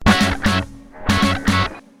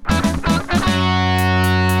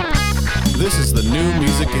new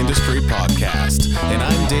music industry podcast, and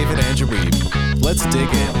I'm David Angeweeb. Let's dig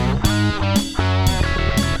in.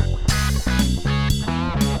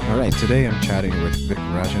 All right, today I'm chatting with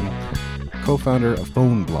Rajan, co-founder of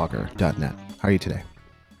PhoneBlogger.net. How are you today?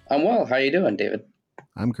 I'm well. How are you doing, David?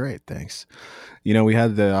 I'm great, thanks. You know, we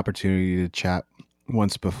had the opportunity to chat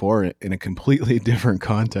once before in a completely different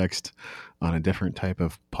context on a different type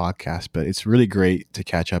of podcast, but it's really great to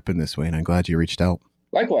catch up in this way, and I'm glad you reached out.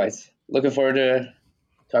 Likewise. Looking forward to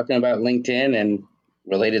talking about LinkedIn and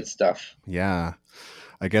related stuff. Yeah.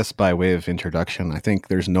 I guess by way of introduction, I think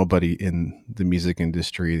there's nobody in the music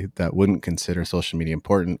industry that wouldn't consider social media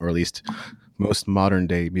important, or at least most modern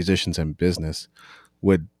day musicians and business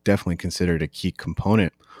would definitely consider it a key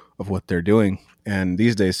component of what they're doing. And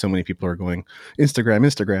these days, so many people are going,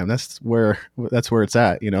 Instagram, that's where it's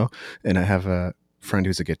at, you know? And I have a friend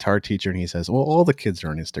who's a guitar teacher, and he says, well, all the kids are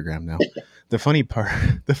on Instagram now. The funny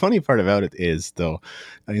part about it is, though,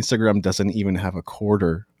 Instagram doesn't even have a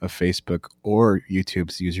quarter of Facebook or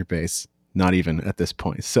YouTube's user base, not even at this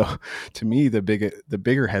point. So to me, the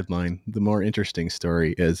bigger headline, the more interesting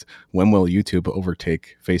story is, when will YouTube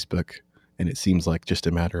overtake Facebook? And it seems like just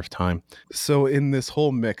a matter of time. So in this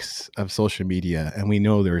whole mix of social media, and we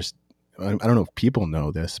know I don't know if people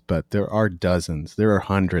know this, but there are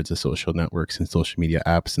hundreds of social networks and social media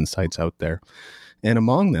apps and sites out there. And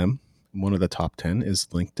among them, one of the top 10 is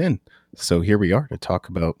LinkedIn. So here we are to talk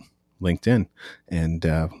about LinkedIn and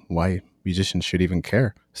why musicians should even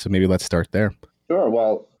care. So maybe let's start there. Sure.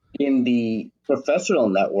 Well, in the professional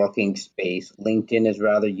networking space, LinkedIn is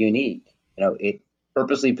rather unique. You know, it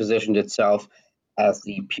purposely positioned itself as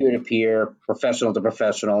the peer-to-peer,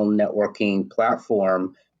 professional-to-professional networking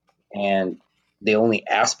platform. And the only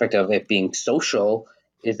aspect of it being social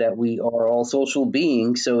is that we are all social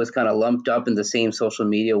beings. So it's kind of lumped up in the same social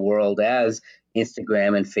media world as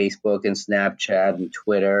Instagram and Facebook and Snapchat and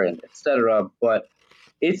Twitter and et cetera. But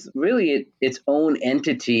it's really its own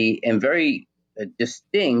entity and very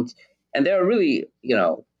distinct. And there are really,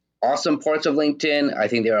 awesome parts of LinkedIn. I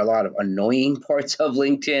think there are a lot of annoying parts of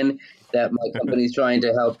LinkedIn that my company is trying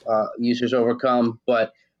to help users overcome.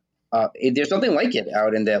 But there's nothing like it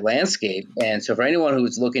out in that landscape. And so for anyone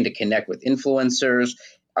who's looking to connect with influencers,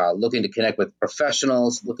 looking to connect with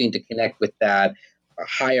professionals, looking to connect with that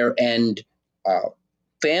higher end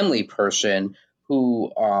family person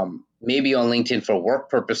who may be on LinkedIn for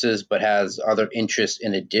work purposes, but has other interests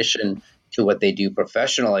in addition to what they do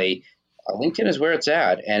professionally, LinkedIn is where it's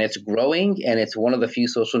at, and it's growing, and it's one of the few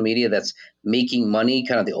social media that's making money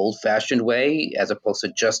kind of the old-fashioned way, as opposed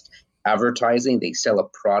to just advertising. They sell a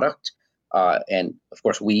product, and of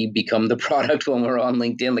course, we become the product when we're on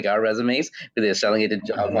LinkedIn, like our resumes. They're selling it to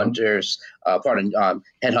job hunters,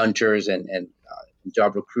 headhunters, and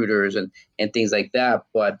job recruiters, and things like that.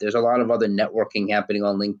 But there's a lot of other networking happening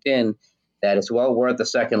on LinkedIn that is well worth a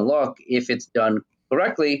second look if it's done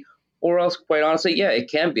correctly. Or else, quite honestly, yeah, it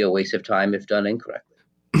can be a waste of time if done incorrectly.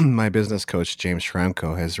 My business coach, James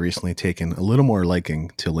Franco, has recently taken a little more liking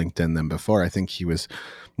to LinkedIn than before. I think he was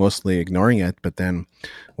mostly ignoring it, but then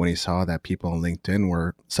when he saw that people on LinkedIn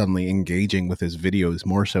were suddenly engaging with his videos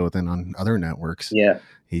more so than on other networks,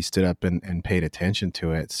 he stood up and paid attention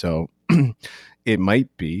to it. So it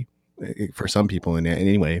might be, for some people in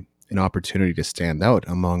any way, an opportunity to stand out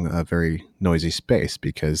among a very noisy space,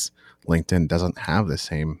 because LinkedIn doesn't have the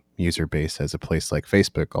same user base as a place like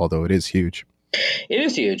Facebook, although it is huge. It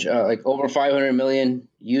is huge, like over 500 million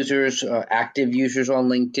users, active users on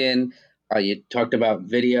LinkedIn. You talked about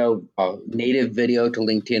video, native video to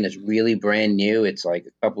LinkedIn is really brand new. It's like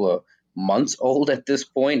a couple of months old at this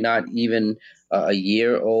point, not even a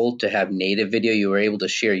year old to have native video. You were able to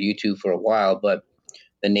share YouTube for a while, but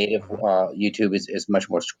the native YouTube is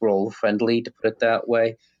much more scroll friendly, to put it that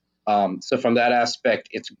way. So from that aspect,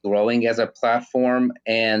 it's growing as a platform.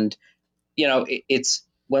 And, it's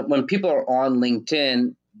when people are on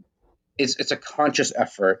LinkedIn, it's a conscious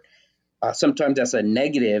effort. Sometimes that's a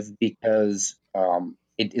negative because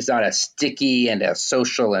it is not as sticky and as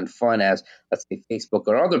social and fun as, let's say, Facebook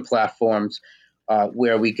or other platforms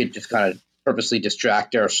where we could just kind of purposely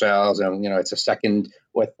distract ourselves. And, it's a second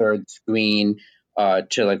or third screen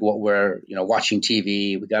to like what we're, watching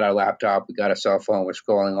TV. We got our laptop, we got a cell phone, we're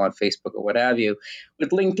scrolling on Facebook or what have you.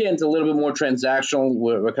 With LinkedIn, it's a little bit more transactional.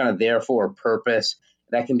 We're kind of there for a purpose.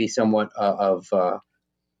 That can be somewhat of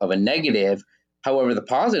a negative. However, the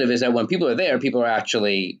positive is that when people are there, people are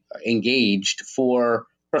actually engaged for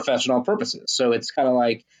professional purposes. So it's kind of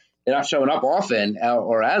like they're not showing up often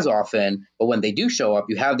or as often, but when they do show up,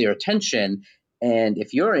 you have their attention. And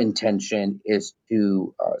if your intention is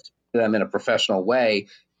to them in a professional way,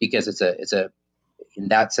 because it's a in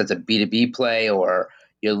that sense, a B2B play, or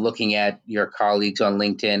you're looking at your colleagues on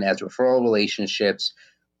LinkedIn as referral relationships,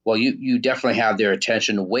 well, you definitely have their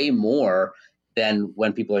attention way more than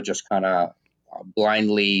when people are just kind of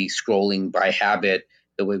blindly scrolling by habit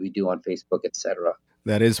the way we do on Facebook, etc.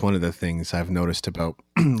 That is one of the things I've noticed about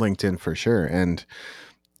LinkedIn for sure. And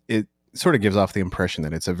it sort of gives off the impression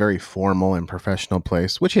that it's a very formal and professional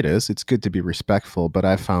place, which it is. It's good to be respectful, but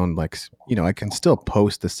I found like, I can still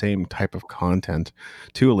post the same type of content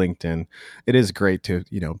to LinkedIn. It is great to,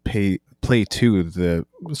 play to the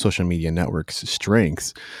social media network's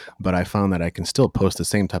strengths, but I found that I can still post the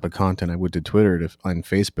same type of content I would to Twitter, on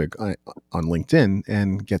Facebook, on LinkedIn,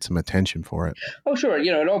 and get some attention for it. Oh, sure.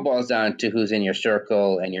 It all boils down to who's in your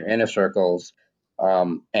circle and your inner circles.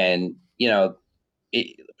 And,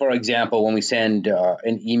 for example, when we send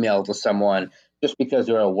an email to someone, just because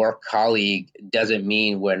they're a work colleague doesn't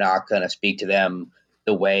mean we're not going to speak to them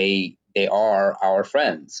the way they are our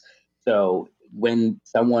friends. So when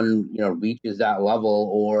someone, reaches that level,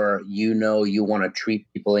 or, you want to treat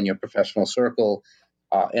people in your professional circle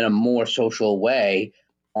in a more social way,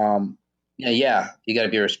 yeah, you got to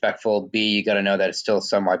be respectful. B, you got to know that it's still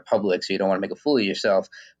semi-public, so you don't want to make a fool of yourself.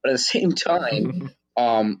 But at the same time,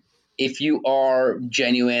 if you are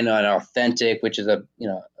genuine and authentic, which is a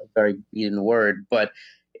very beaten word, but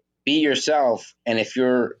be yourself. And if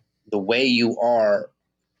you're the way you are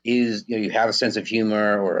is, you have a sense of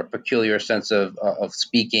humor or a peculiar sense of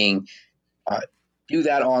speaking, uh, do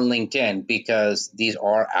that on LinkedIn, because these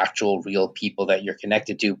are actual real people that you're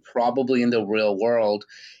connected to, probably in the real world.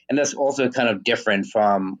 And that's also kind of different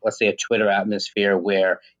from, let's say, a Twitter atmosphere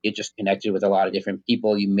where you're just connected with a lot of different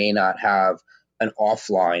people. You may not have an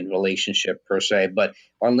offline relationship per se, but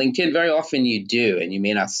on LinkedIn, very often you do, and you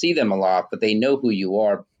may not see them a lot, but they know who you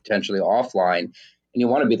are potentially offline, and you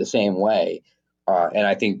want to be the same way. And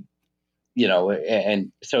I think,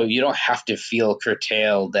 and so you don't have to feel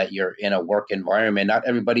curtailed that you're in a work environment. Not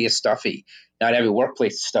everybody is stuffy. Not every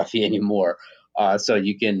workplace is stuffy anymore. So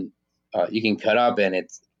you can cut up, and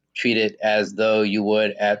it's treat it as though you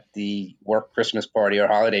would at the work Christmas party or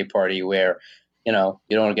holiday party, where you don't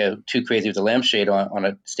want to go too crazy with the lampshade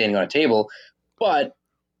standing on a table, but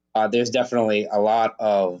there's definitely a lot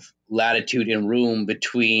of latitude and room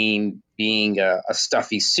between being a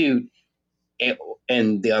stuffy suit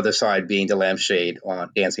and the other side being the lampshade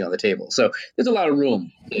on dancing on the table. So there's a lot of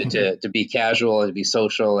room to be casual and to be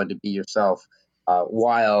social and to be yourself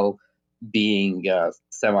while being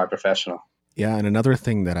semi-professional. Yeah, and another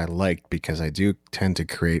thing that I like, because I do tend to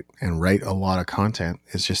create and write a lot of content,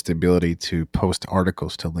 is just the ability to post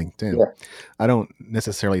articles to LinkedIn. Yeah. I don't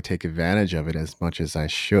necessarily take advantage of it as much as I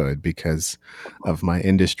should because of my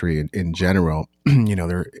industry in general.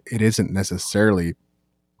 It isn't necessarily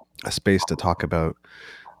a space to talk about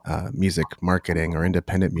music marketing or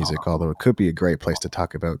independent music, although it could be a great place to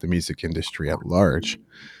talk about the music industry at large,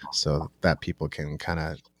 so that people can kind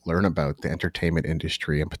of learn about the entertainment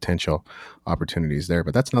industry and potential opportunities there.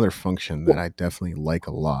 But that's another function that I definitely like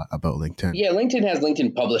a lot about LinkedIn. Yeah, LinkedIn has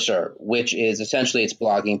LinkedIn Publisher, which is essentially its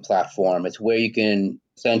blogging platform. It's where you can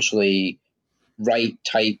essentially write,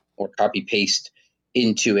 type, or copy paste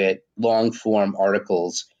into it long form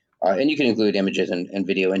articles, and you can include images and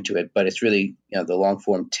video into it. But it's really the long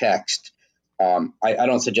form text. I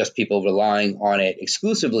don't suggest people relying on it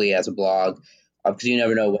exclusively as a blog, because you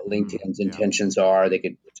never know what LinkedIn's intentions are. They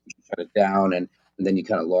could shut it down, and then you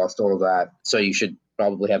kind of lost all of that. So you should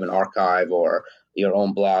probably have an archive or your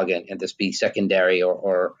own blog, and this be secondary,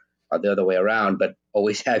 or the other way around, but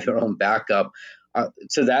always have your own backup.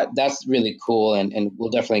 So that's really cool, and we'll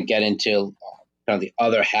definitely get into kind of the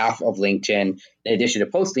other half of LinkedIn. In addition to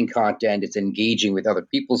posting content, it's engaging with other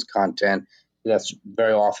people's content. That's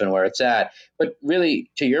very often where it's at. But really,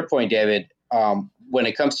 to your point, David, when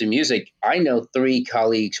it comes to music, I know 3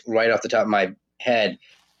 colleagues right off the top of my head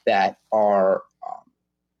that are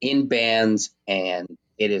in bands, and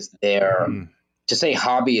it is their to say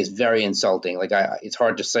hobby is very insulting. Like it's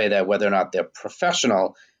hard to say that whether or not they're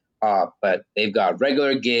professional, but they've got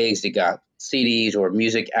regular gigs, they got CDs or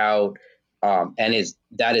music out, and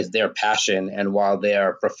that is their passion. And while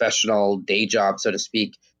their professional day job, so to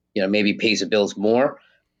speak, maybe pays the bills more,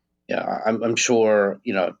 I'm sure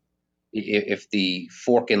if the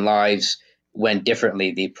fork in lives went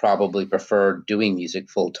differently, they probably prefer doing music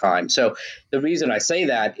full time. So the reason I say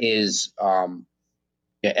that is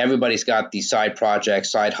everybody's got these side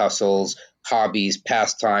projects, side hustles, hobbies,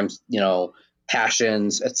 pastimes,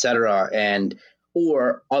 passions, etc., and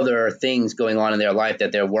or other things going on in their life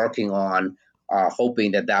that they're working on,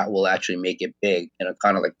 hoping that will actually make it big,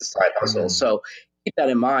 kind of like the side hustle. So keep that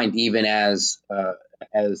in mind, even as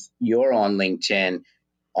as you're on LinkedIn,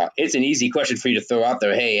 it's an easy question for you to throw out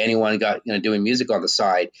there. Hey, anyone got doing music on the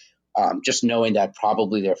side? Just knowing that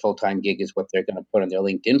probably their full-time gig is what they're going to put on their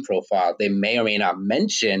LinkedIn profile. They may or may not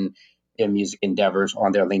mention their music endeavors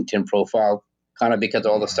on their LinkedIn profile, kind of because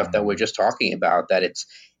of all the stuff that we're just talking about. That it's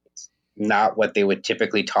not what they would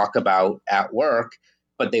typically talk about at work,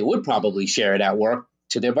 but they would probably share it at work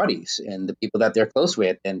to their buddies and the people that they're close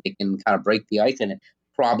with, and they can kind of break the ice. And it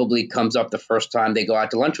probably comes up the first time they go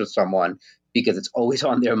out to lunch with someone because it's always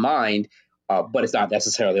on their mind, but it's not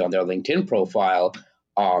necessarily on their LinkedIn profile.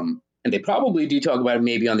 And they probably do talk about it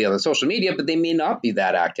maybe on the other social media, but they may not be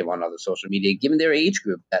that active on other social media, given their age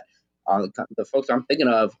group. That the folks I'm thinking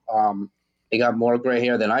of, they got more gray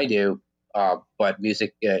hair than I do, but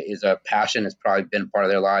music is a passion. It's probably been part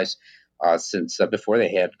of their lives since before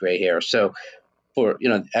they had gray hair. So, for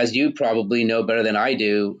as you probably know better than I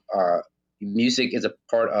do, music is a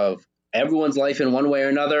part of everyone's life in one way or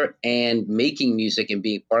another, and making music and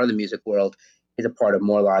being part of the music world is a part of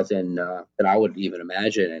more lives than I would even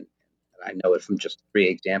imagine. And I know it from just three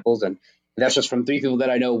examples, and that's just from three people that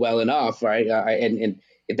I know well enough, right? And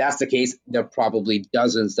if that's the case, there are probably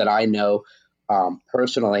dozens that I know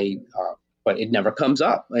personally, but it never comes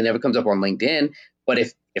up. It never comes up on LinkedIn. But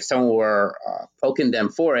if someone were poking them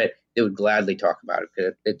for it, they would gladly talk about it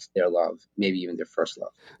because it's their love, maybe even their first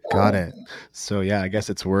love. Got it. So yeah, I guess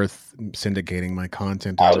it's worth syndicating my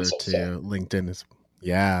content I would over say to so. LinkedIn. Is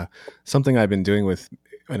yeah, something I've been doing with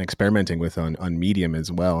and experimenting with on Medium as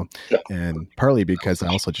well. Sure. And partly because I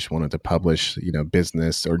also just wanted to publish,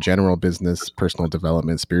 business or general business, personal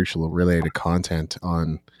development, spiritual related content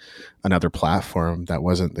on another platform that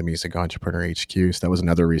wasn't the Music Entrepreneur HQ. So that was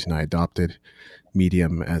another reason I adopted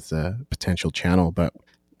Medium as a potential channel. But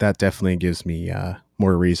that definitely gives me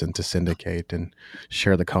more reason to syndicate and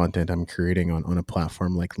share the content I'm creating on a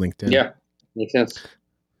platform like LinkedIn. Yeah, makes sense.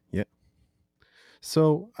 Yeah.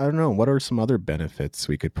 So I don't know, what are some other benefits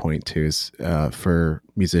we could point to for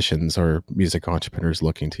musicians or music entrepreneurs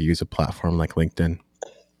looking to use a platform like LinkedIn?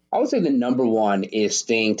 I would say the number one is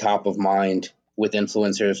staying top of mind with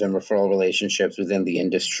influencers and referral relationships within the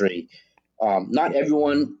industry. Not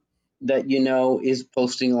everyone that is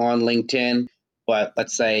posting on LinkedIn, but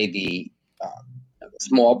let's say the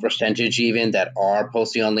small percentage even that are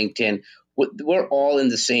posting on LinkedIn, we're all in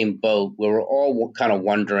the same boat where we're all kind of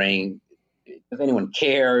wondering, does anyone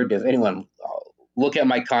care? Does anyone look at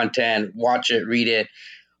my content, watch it, read it?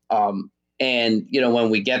 Um, and when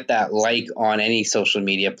we get that like on any social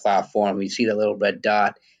media platform, we see that little red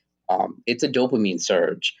dot. It's a dopamine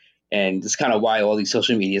surge, and it's kind of why all these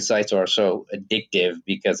social media sites are so addictive,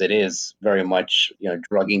 because it is very much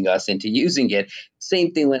drugging us into using it.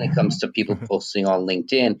 Same thing when it comes to people posting on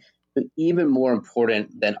LinkedIn. But even more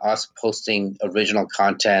important than us posting original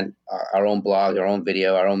content, our own blog, our own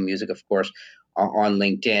video, our own music, of course, on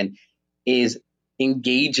LinkedIn, is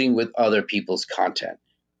engaging with other people's content,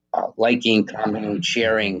 liking, commenting,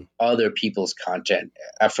 sharing other people's content.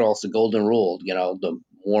 After all, it's the golden rule. The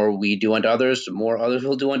more we do unto others, the more others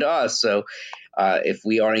will do unto us. So, if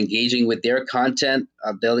we are engaging with their content,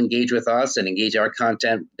 they'll engage with us and engage our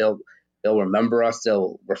content. They'll remember us.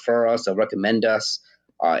 They'll refer us. They'll recommend us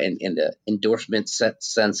in the endorsement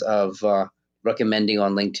sense of recommending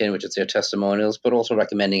on LinkedIn, which is their testimonials, but also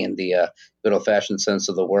recommending in the good old fashioned sense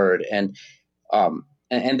of the word. And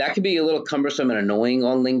that can be a little cumbersome and annoying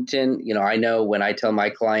on LinkedIn. I know when I tell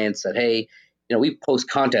my clients that, hey, we post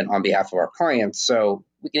content on behalf of our clients, so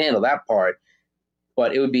we can handle that part.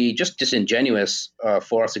 But it would be just disingenuous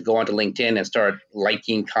for us to go onto LinkedIn and start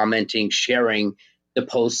liking, commenting, sharing the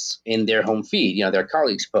posts in their home feed, their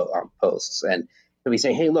colleagues' posts. And so we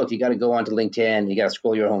say, hey, look, you got to go onto LinkedIn, you got to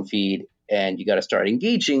scroll your home feed, and you got to start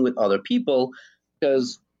engaging with other people,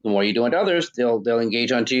 because the more you do unto others, they'll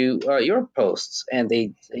engage onto your posts. And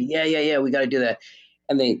they say, yeah, we got to do that.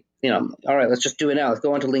 And they, all right, let's just do it now. Let's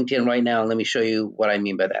go onto LinkedIn right now, and let me show you what I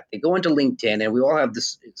mean by that. They go into LinkedIn, and we all have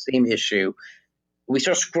this same issue. We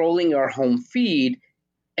start scrolling our home feed,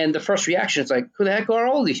 and the first reaction is like, who the heck are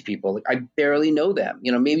all these people? Like, I barely know them.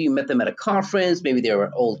 Maybe you met them at a conference, maybe they were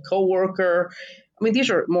an old coworker. I mean,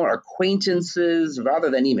 these are more acquaintances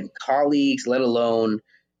rather than even colleagues, let alone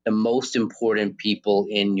the most important people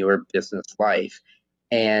in your business life.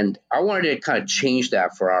 And I wanted to kind of change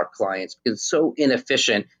that for our clients, because it's so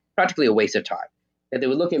inefficient, practically a waste of time. That they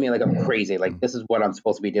would look at me like I'm crazy, like this is what I'm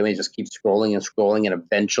supposed to be doing, just keep scrolling and scrolling, and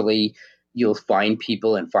eventually you'll find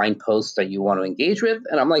people and find posts that you want to engage with.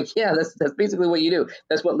 And I'm like, yeah, that's basically what you do.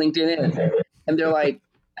 That's what LinkedIn is. And they're like,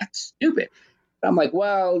 that's stupid. I'm like,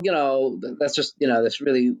 well, that's just, that's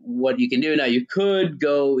really what you can do. Now, you could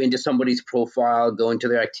go into somebody's profile, go into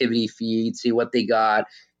their activity feed, see what they got,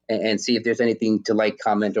 and see if there's anything to like,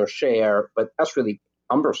 comment, or share. But that's really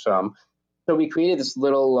cumbersome. So we created this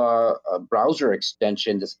little browser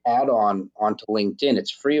extension, this add-on onto LinkedIn.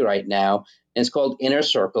 It's free right now, and it's called Inner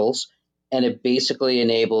Circles. And it basically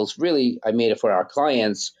enables, really, I made it for our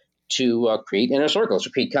clients to create inner circles, to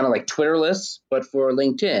create kind of like Twitter lists, but for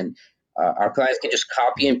LinkedIn. Our clients can just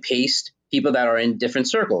copy and paste people that are in different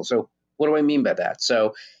circles. So what do I mean by that?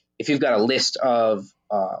 So if you've got a list of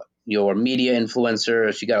your media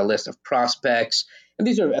influencers, you got a list of prospects, and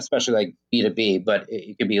these are especially like B2B, but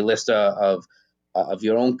it could be a list of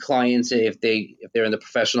your own clients if they're in the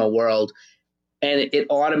professional world, and it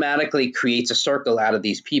automatically creates a circle out of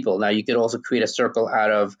these people. Now, you could also create a circle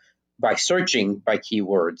out of by searching by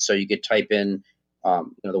keywords. So you could type in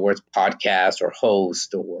the words podcast or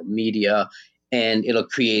host or media, and it'll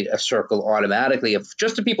create a circle automatically of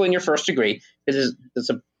just the people in your first degree. It's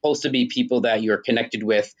supposed to be people that you're connected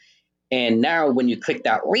with. And now when you click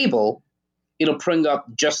that label, it'll bring up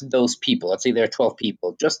just those people. Let's say there are 12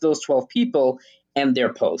 people, just those 12 people and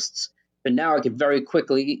their posts. But now I can very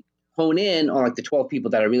quickly hone in on like the 12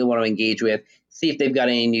 people that I really want to engage with, see if they've got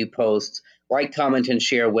any new posts, like, comment, and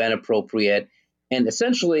share when appropriate, and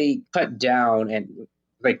essentially cut down and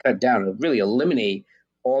really eliminate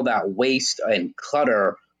all that waste and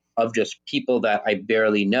clutter of just people that I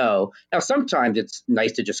barely know. Now, sometimes it's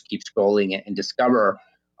nice to just keep scrolling and discover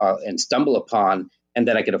and stumble upon, and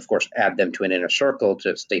then I could, of course, add them to an inner circle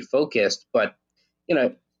to stay focused. But,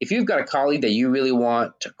 if you've got a colleague that you really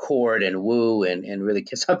want to court and woo and really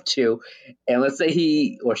kiss up to, and let's say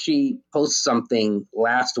he or she posts something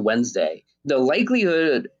last Wednesday, the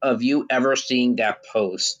likelihood of you ever seeing that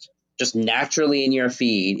post just naturally in your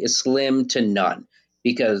feed is slim to none,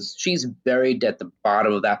 because she's buried at the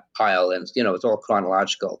bottom of that pile, and, it's all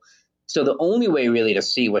chronological. So the only way really to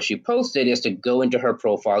see what she posted is to go into her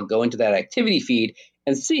profile, go into that activity feed,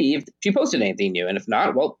 and see if she posted anything new. And if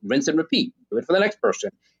not, well, rinse and repeat. Do it for the next person.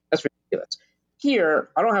 That's ridiculous. Here,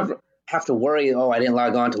 I don't have to worry, I didn't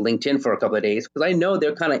log on to LinkedIn for a couple of days, because I know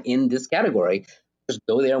they're kind of in this category. Just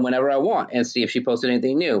go there whenever I want and see if she posted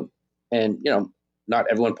anything new. And, not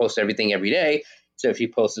everyone posts everything every day. So if she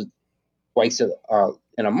posted twice in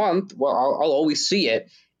a month, well, I'll always see it.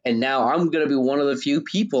 And now I'm going to be one of the few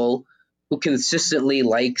people who consistently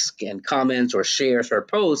likes and comments or shares her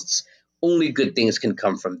posts. Only good things can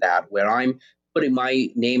come from that, where I'm putting my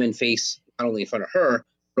name and face not only in front of her,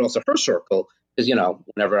 but also her circle. Because,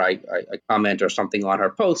 whenever I comment or something on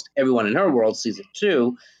her post, everyone in her world sees it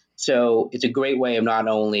too. So it's a great way of not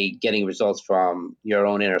only getting results from your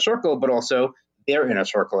own inner circle, but also their inner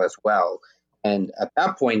circle as well. And at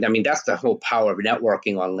that point, I mean, that's the whole power of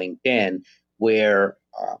networking on LinkedIn, where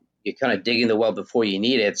you're kind of digging the well before you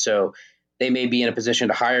need it. So they may be in a position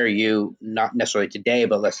to hire you, not necessarily today,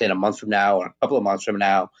 but let's say in a month from now or a couple of months from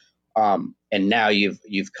now. And now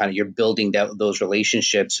you're building those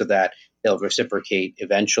relationships so that they'll reciprocate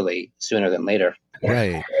eventually, sooner than later.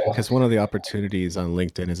 Right. Because one of the opportunities on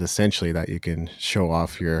LinkedIn is essentially that you can show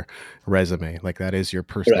off your resume. Like, that is your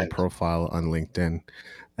personal Correct. profile on LinkedIn.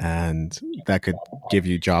 And that could give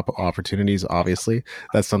you job opportunities, obviously.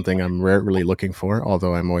 That's something I'm rarely looking for,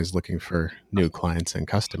 although I'm always looking for new clients and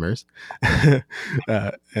customers. And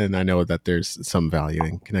I know that there's some value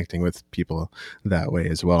in connecting with people that way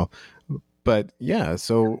as well. But yeah,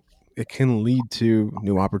 so it can lead to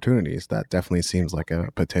new opportunities. That definitely seems like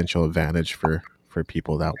a potential advantage for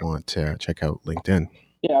people that want to check out LinkedIn.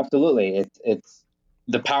 Yeah, absolutely. It's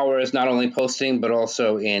the power is not only posting, but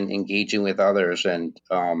also in engaging with others, and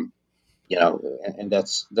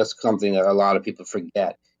that's something that a lot of people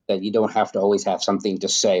forget, that you don't have to always have something to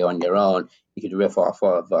say on your own. You could riff off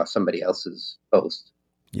of somebody else's post.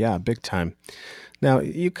 Yeah, big time. Now,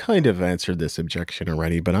 you kind of answered this objection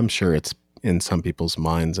already, but I'm sure it's in some people's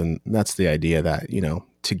minds, and that's the idea that,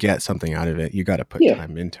 to get something out of it, you got to put Yeah,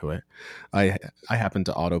 time into it. I happen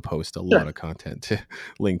to auto post a lot sure, of content to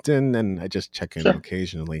LinkedIn, and I just check in sure.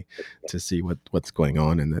 occasionally to see what's going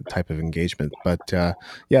on and the type of engagement. But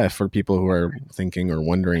yeah, for people who are thinking or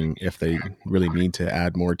wondering if they really need to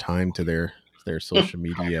add more time to their social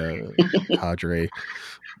media cadre,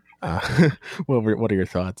 what are your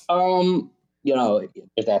thoughts? Um,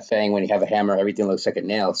 there's that saying, when you have a hammer, everything looks like a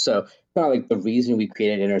nail. So kind of like the reason we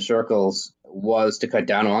created inner circles was to cut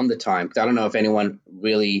down on the time. Because I don't know if anyone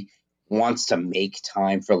really wants to make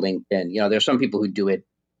time for LinkedIn. There's some people who do it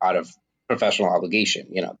out of professional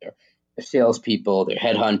obligation. They're salespeople, they're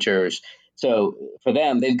headhunters. So for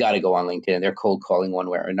them, they've got to go on LinkedIn. They're cold calling one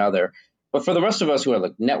way or another. But for the rest of us who are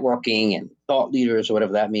like networking and thought leaders or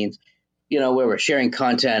whatever that means, where we're sharing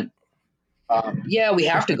content, yeah, we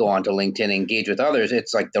have to go onto LinkedIn and engage with others.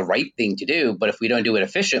 It's like the right thing to do. But if we don't do it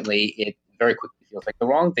efficiently, it very quickly feels like the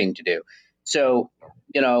wrong thing to do. So,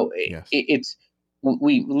 Yes. it's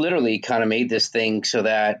we literally kind of made this thing so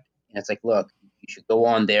that it's like, look, you should go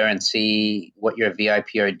on there and see what your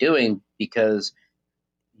VIP are doing, because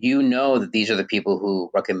that these are the people who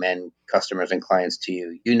recommend customers and clients to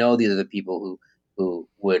you. These are the people who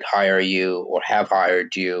would hire you or have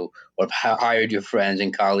hired you or have hired your friends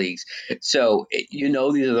and colleagues. So these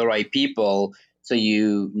are the right people. So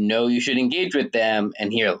you should engage with them.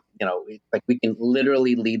 And here, it's like we can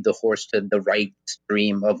literally lead the horse to the right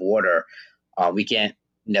stream of water. We can't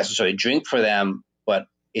necessarily drink for them, but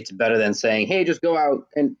it's better than saying, "Hey, just go out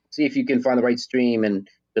and see if you can find the right stream and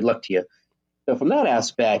good luck to you." So from that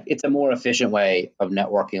aspect, it's a more efficient way of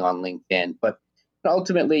networking on LinkedIn. But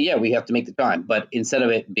ultimately, yeah, we have to make the time. But instead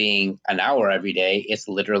of it being an hour every day, it's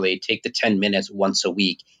literally take the 10 minutes once a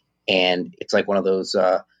week. And it's like one of those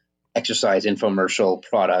exercise infomercial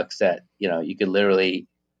products that, you could literally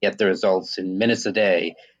get the results in minutes a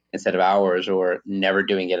day instead of hours or never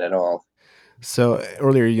doing it at all. So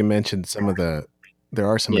earlier you mentioned there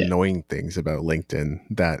are some Yeah. annoying things about LinkedIn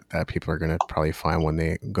that people are going to probably find when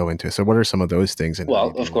they go into it. So what are some of those things? And how do Well,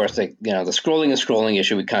 you deal of with course, them? the scrolling and scrolling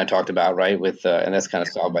issue we kind of talked about, right? With and that's kind of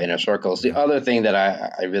solved by inner circles. The Yeah. other thing that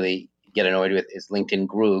I really get annoyed with is LinkedIn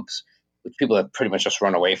groups, which people have pretty much just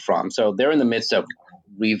run away from. So they're in the midst of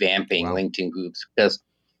revamping Wow. LinkedIn groups, because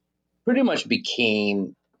pretty much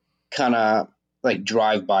became kind of like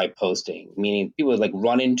drive-by posting, meaning people would like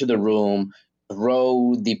run into the room,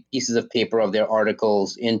 throw the pieces of paper of their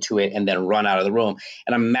articles into it, and then run out of the room.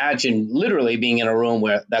 And imagine literally being in a room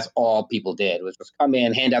where that's all people did, was just come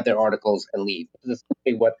in, hand out their articles, and leave. This is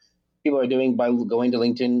simply what people are doing by going to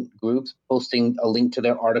LinkedIn groups, posting a link to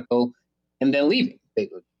their article, and then leaving.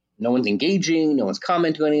 No one's engaging, no one's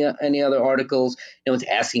commenting on any other articles, no one's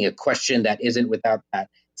asking a question that isn't without that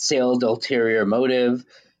sales ulterior motive,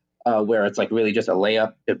 where it's like really just a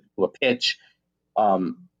layup to a pitch,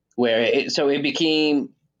 so it became,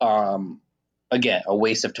 again, a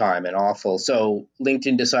waste of time and awful. So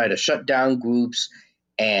LinkedIn decided to shut down groups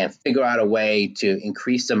and figure out a way to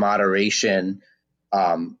increase the moderation,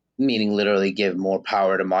 meaning literally give more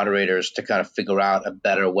power to moderators to kind of figure out a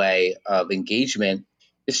better way of engagement.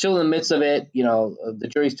 It's still in the midst of it. The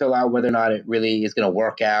jury's still out whether or not it really is going to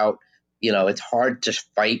work out. It's hard to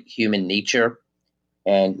fight human nature.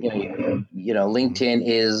 And LinkedIn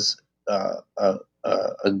is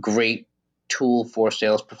a great tool for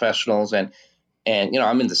sales professionals, and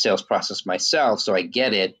I'm in the sales process myself, so I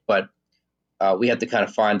get it. But we have to kind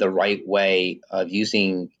of find the right way of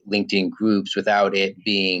using LinkedIn groups without it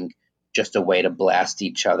being just a way to blast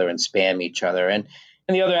each other and spam each other. And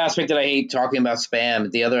the other aspect that I hate talking about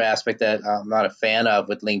spam, the other aspect that I'm not a fan of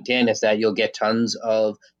with LinkedIn, is that you'll get tons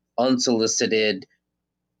of unsolicited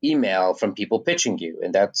email from people pitching you,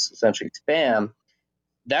 and that's essentially spam.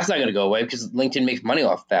 That's not going to go away because LinkedIn makes money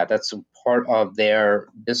off that. That's part of their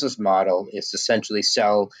business model, is to essentially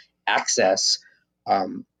sell access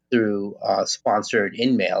through sponsored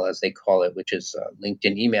in-mail, as they call it, which is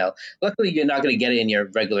LinkedIn email. Luckily, you're not going to get it in your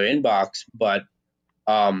regular inbox, but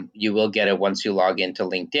you will get it once you log into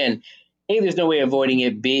LinkedIn. A, there's no way of avoiding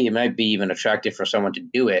it. B, it might be even attractive for someone to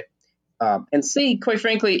do it. And C, quite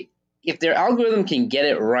frankly, if their algorithm can get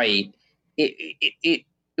it right, it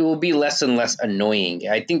will be less and less annoying.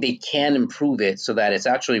 I think they can improve it so that it's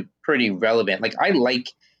actually pretty relevant. Like, I like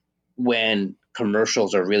when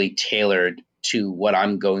commercials are really tailored to what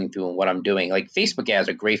I'm going through and what I'm doing. Like, Facebook ads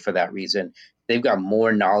are great for that reason. They've got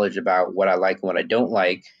more knowledge about what I like and what I don't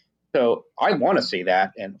like. So I want to see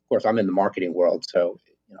that. And of course, I'm in the marketing world, so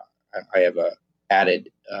I have a added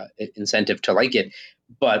incentive to like it.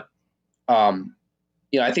 But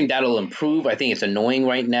I think that'll improve. I think it's annoying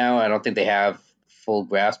right now. I don't think they have full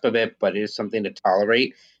grasp of it, but it is something to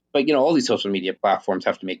tolerate. But all these social media platforms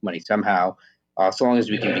have to make money somehow. So long as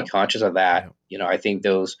we can be conscious of that, I think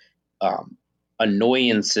those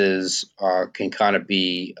annoyances can kind of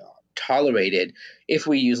be tolerated if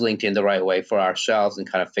we use LinkedIn the right way for ourselves and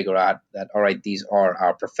kind of figure out that, all right, these are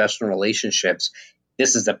our professional relationships.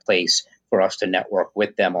 This is the place for us to network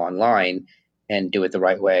with them online and do it the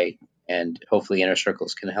right way. And hopefully inner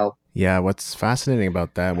circles can help. Yeah, what's fascinating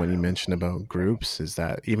about that when you mention about groups is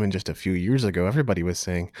that even just a few years ago, everybody was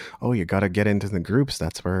saying, oh, you got to get into the groups.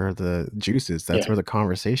 That's where the juice is. That's where the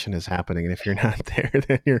conversation is happening. And if you're not there,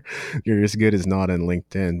 then you're as good as not on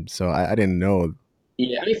LinkedIn. So I didn't know.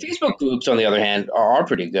 Yeah, I mean, Facebook groups, on the other hand, are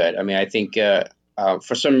pretty good. I mean, I think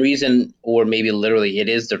for some reason, or maybe literally it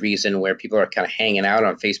is the reason where people are kind of hanging out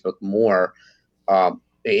on Facebook more.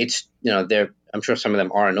 It's, I'm sure some of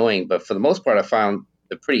them are annoying, but for the most part, I found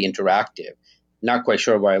they're pretty interactive. Not quite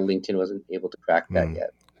sure why LinkedIn wasn't able to crack that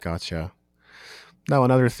yet. Gotcha. Now,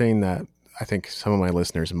 another thing that I think some of my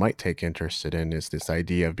listeners might take interested in is this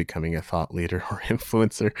idea of becoming a thought leader or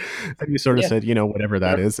influencer. And you sort of said, whatever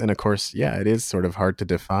that is. And of course, it is sort of hard to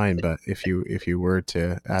define, but if you were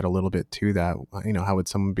to add a little bit to that, how would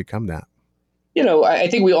someone become that? I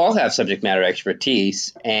think we all have subject matter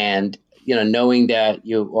expertise, and knowing that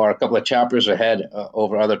you are a couple of chapters ahead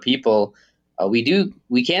over other people,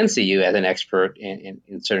 we can see you as an expert in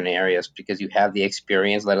certain areas because you have the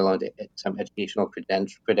experience, let alone some educational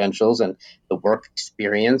credentials and the work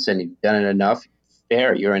experience, and you've done it enough.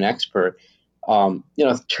 There, you're an expert.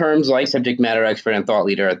 Terms like subject matter expert and thought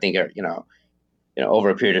leader, I think are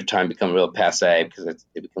over a period of time become real passe because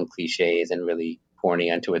they become cliches and really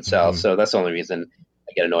corny unto itself. So that's the only reason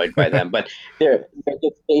I get annoyed by them. But they're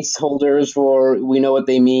just placeholders for, we know what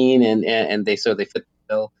they mean, and they fit the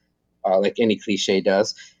bill, like any cliche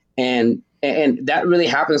does. And that really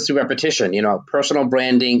happens through repetition. Personal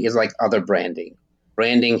branding is like other branding.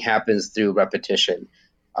 Branding happens through repetition.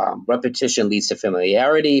 Repetition leads to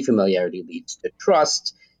familiarity. Familiarity leads to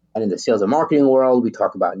trust. And in the sales and marketing world, we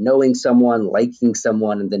talk about knowing someone, liking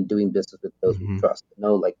someone, and then doing business with those we trust.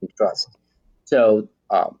 Know, like, and trust. So,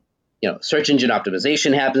 search engine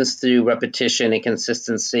optimization happens through repetition and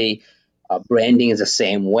consistency. Branding is the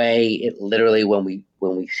same way. It literally, when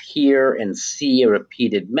we hear and see a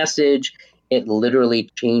repeated message, it literally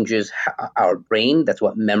changes our brain. That's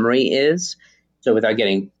what memory is. So, without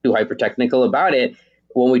getting too hyper technical about it,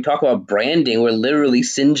 when we talk about branding, we're literally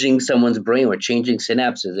singeing someone's brain. We're changing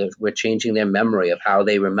synapses. We're changing their memory of how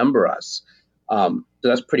they remember us. So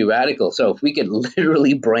that's pretty radical. So if we could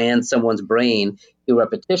literally brand someone's brain through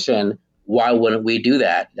repetition, why wouldn't we do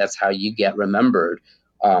that? That's how you get remembered.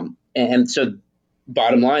 And so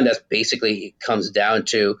bottom line, that's basically, it comes down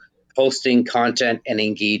to posting content and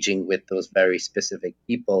engaging with those very specific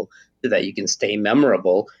people so that you can stay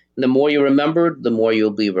memorable. And the more you're remembered, the more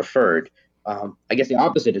you'll be referred. I guess the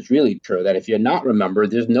opposite is really true, that if you're not remembered,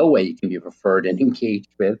 there's no way you can be referred and engaged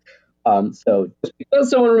with. So just because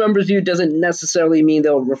someone remembers you doesn't necessarily mean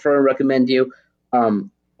they'll refer and recommend you.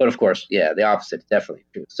 But of course, the opposite is definitely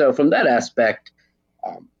true. So from that aspect,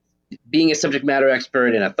 being a subject matter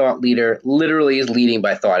expert and a thought leader literally is leading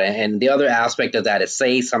by thought. And the other aspect of that is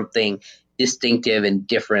say something distinctive and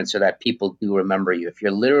different so that people do remember you. If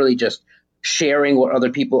you're literally just sharing what other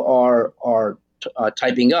people are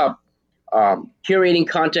typing up, curating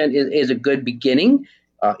content is a good beginning.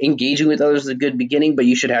 Engaging with others is a good beginning, but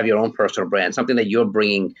you should have your own personal brand, something that you're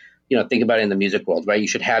bringing. Think about it in the music world, right? You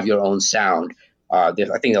should have your own sound. There's,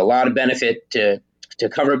 I think, a lot of benefit to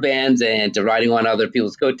cover bands and to riding on other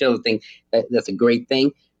people's coattails. I think that's a great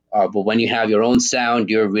thing. But when you have your own sound,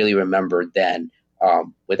 you're really remembered then,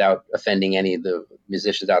 without offending any of the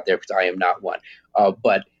musicians out there, because I am not one.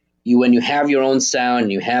 But when you have your own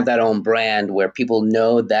sound, you have that own brand where people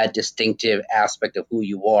know that distinctive aspect of who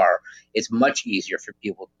you are, it's much easier for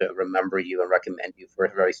people to remember you and recommend you for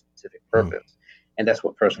a very specific purpose. And that's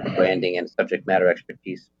what personal branding and subject matter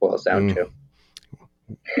expertise boils down to.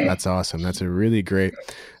 That's awesome. That's a really great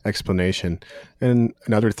explanation. And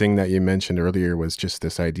another thing that you mentioned earlier was just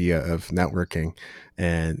this idea of networking.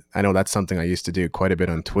 And I know that's something I used to do quite a bit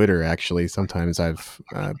on Twitter, actually. Sometimes I've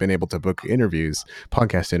been able to book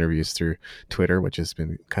podcast interviews through Twitter, which has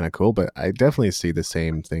been kind of cool. But I definitely see the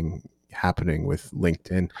same thing happening with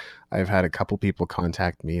LinkedIn. I've had a couple people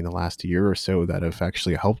contact me in the last year or so that have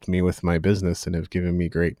actually helped me with my business and have given me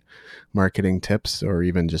great marketing tips or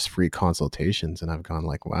even just free consultations. And I've gone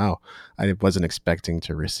like, wow, I wasn't expecting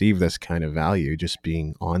to receive this kind of value just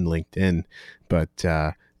being on LinkedIn. But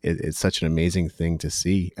it's such an amazing thing to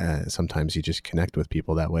see. Sometimes you just connect with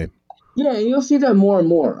people that way. Yeah, and you'll see that more and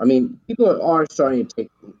more. I mean, people are starting to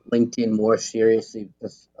take LinkedIn more seriously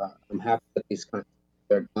because I'm happy that these kind of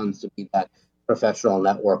they're done to be that professional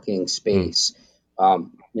networking space.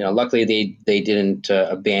 Luckily they didn't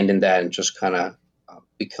abandon that and just kind of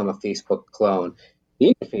become a Facebook clone.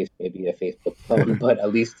 The interface may be a Facebook clone, but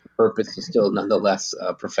at least the purpose is still nonetheless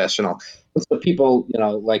professional. And so people,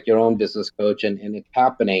 like your own business coach, and it's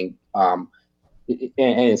happening. And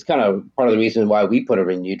it's kind of part of the reason why we put a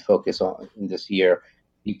renewed focus on in this year,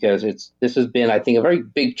 because this has been, I think, a very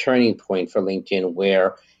big turning point for LinkedIn,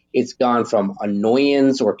 where it's gone from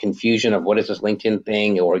annoyance or confusion of what is this LinkedIn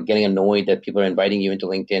thing, or getting annoyed that people are inviting you into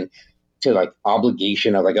LinkedIn, to like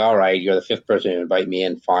obligation of like, all right, you're the fifth person to invite me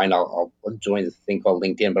in, fine, I'll join this thing called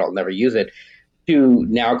LinkedIn, but I'll never use it. to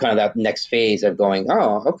now kind of that next phase of going,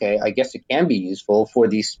 oh, okay, I guess it can be useful for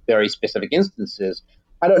these very specific instances.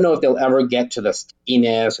 I don't know if they'll ever get to the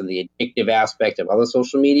stickiness and the addictive aspect of other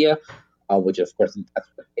social media, which of course that's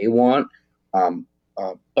what they want.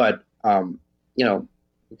 But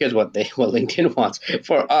because what LinkedIn wants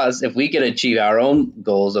for us, if we can achieve our own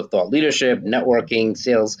goals of thought leadership, networking,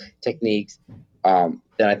 sales techniques, then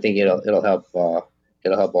I think it'll help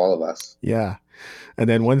all of us. Yeah. And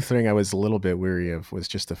then one thing I was a little bit weary of was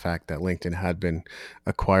just the fact that LinkedIn had been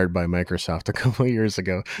acquired by Microsoft a couple of years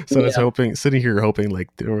ago. So I was sitting here hoping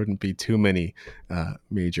like there wouldn't be too many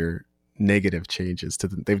major negative changes to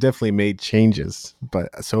them. They've definitely made changes,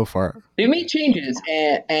 but so far they've made changes,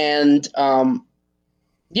 and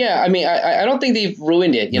yeah, I mean, I don't think they've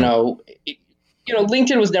ruined it.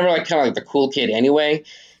 LinkedIn was never like kind of like the cool kid anyway.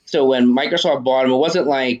 So when Microsoft bought them, it wasn't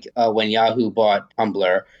like when Yahoo bought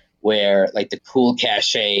Tumblr, where like the cool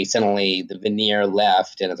cachet suddenly the veneer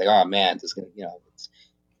left, and it's like, oh man, this is gonna,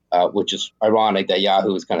 which is ironic that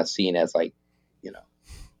Yahoo was kind of seen as like,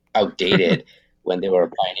 outdated when they were a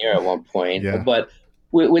pioneer at one point. Yeah. But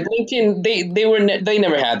with LinkedIn, they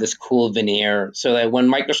never had this cool veneer, so that when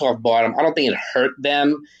Microsoft bought them, I don't think it hurt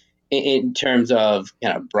them in terms of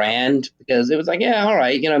brand, because it was like, yeah, all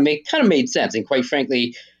right, kind of made sense, and quite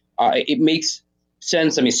frankly, it makes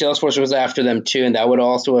sense. I mean, Salesforce was after them too, and that would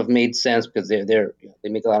also have made sense because they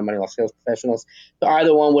make a lot of money off sales professionals. So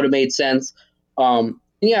either one would have made sense.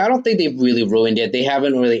 Yeah, I don't think they've really ruined it. They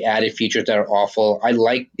haven't really added features that are awful. I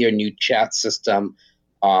like their new chat system.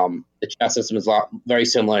 The chat system is very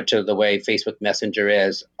similar to the way Facebook Messenger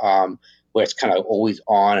is, where it's kind of always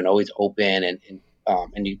on and always open, and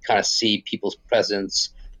you kind of see people's presence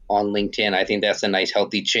on LinkedIn. I think that's a nice,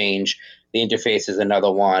 healthy change. The interface is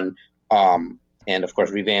another one. And of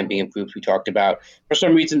course, revamping of groups we talked about. For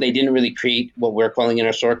some reason, they didn't really create what we're calling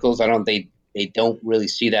inner circles. They don't really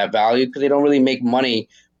see that value because they don't really make money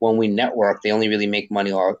when we network. They only really make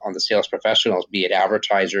money on the sales professionals, be it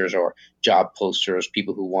advertisers or job posters,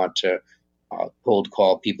 people who want to cold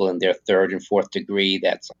call people in their third and fourth degree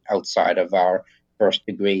that's outside of our first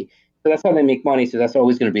degree. So that's how they make money. So that's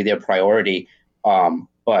always going to be their priority.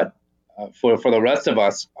 But for the rest of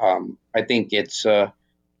us, I think it's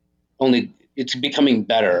becoming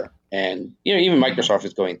better. And even Microsoft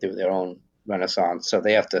is going through their own renaissance, so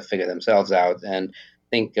they have to figure themselves out. And I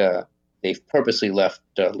think they've purposely left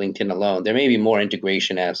LinkedIn alone. There may be more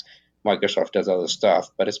integration as Microsoft does other stuff,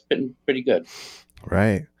 but it's been pretty good.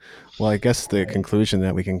 Right. Well, I guess the conclusion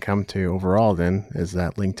that we can come to overall then is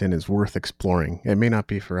that LinkedIn is worth exploring. It may not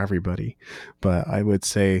be for everybody, but I would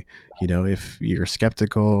say, if you're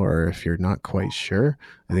skeptical or if you're not quite sure,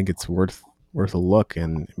 I think it's worth a look,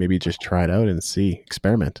 and maybe just try it out and see,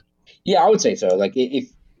 experiment. Yeah, I would say so. Like if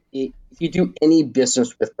you do any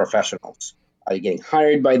business with professionals, are you getting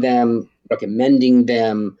hired by them, recommending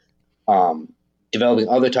them, developing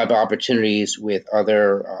other type of opportunities with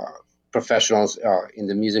other professionals in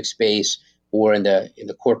the music space or in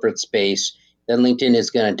the corporate space, then LinkedIn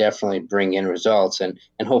is going to definitely bring in results, and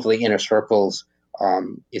hopefully Inner Circles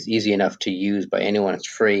is easy enough to use by anyone. It's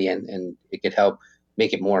free, and it could help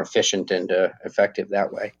make it more efficient and effective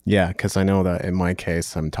that way. Yeah, because I know that in my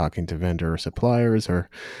case, I'm talking to vendor or suppliers or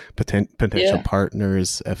potential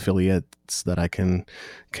partners, affiliates that I can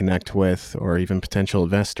connect with, or even potential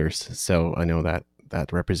investors. So I know that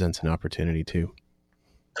represents an opportunity too.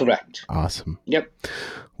 Correct. Awesome. Yep.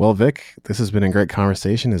 Well, Vic, this has been a great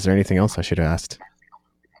conversation. Is there anything else I should have asked?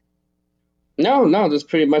 No, that's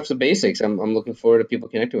pretty much the basics. I'm looking forward to people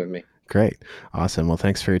connecting with me. Great. Awesome. Well,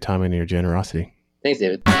 thanks for your time and your generosity. Thanks,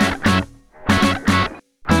 David.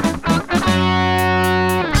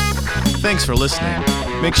 Thanks for listening.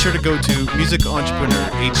 Make sure to go to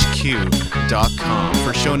musicentrepreneurhq.com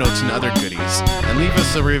for show notes and other goodies, and leave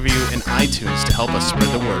us a review in iTunes to help us spread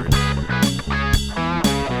the word.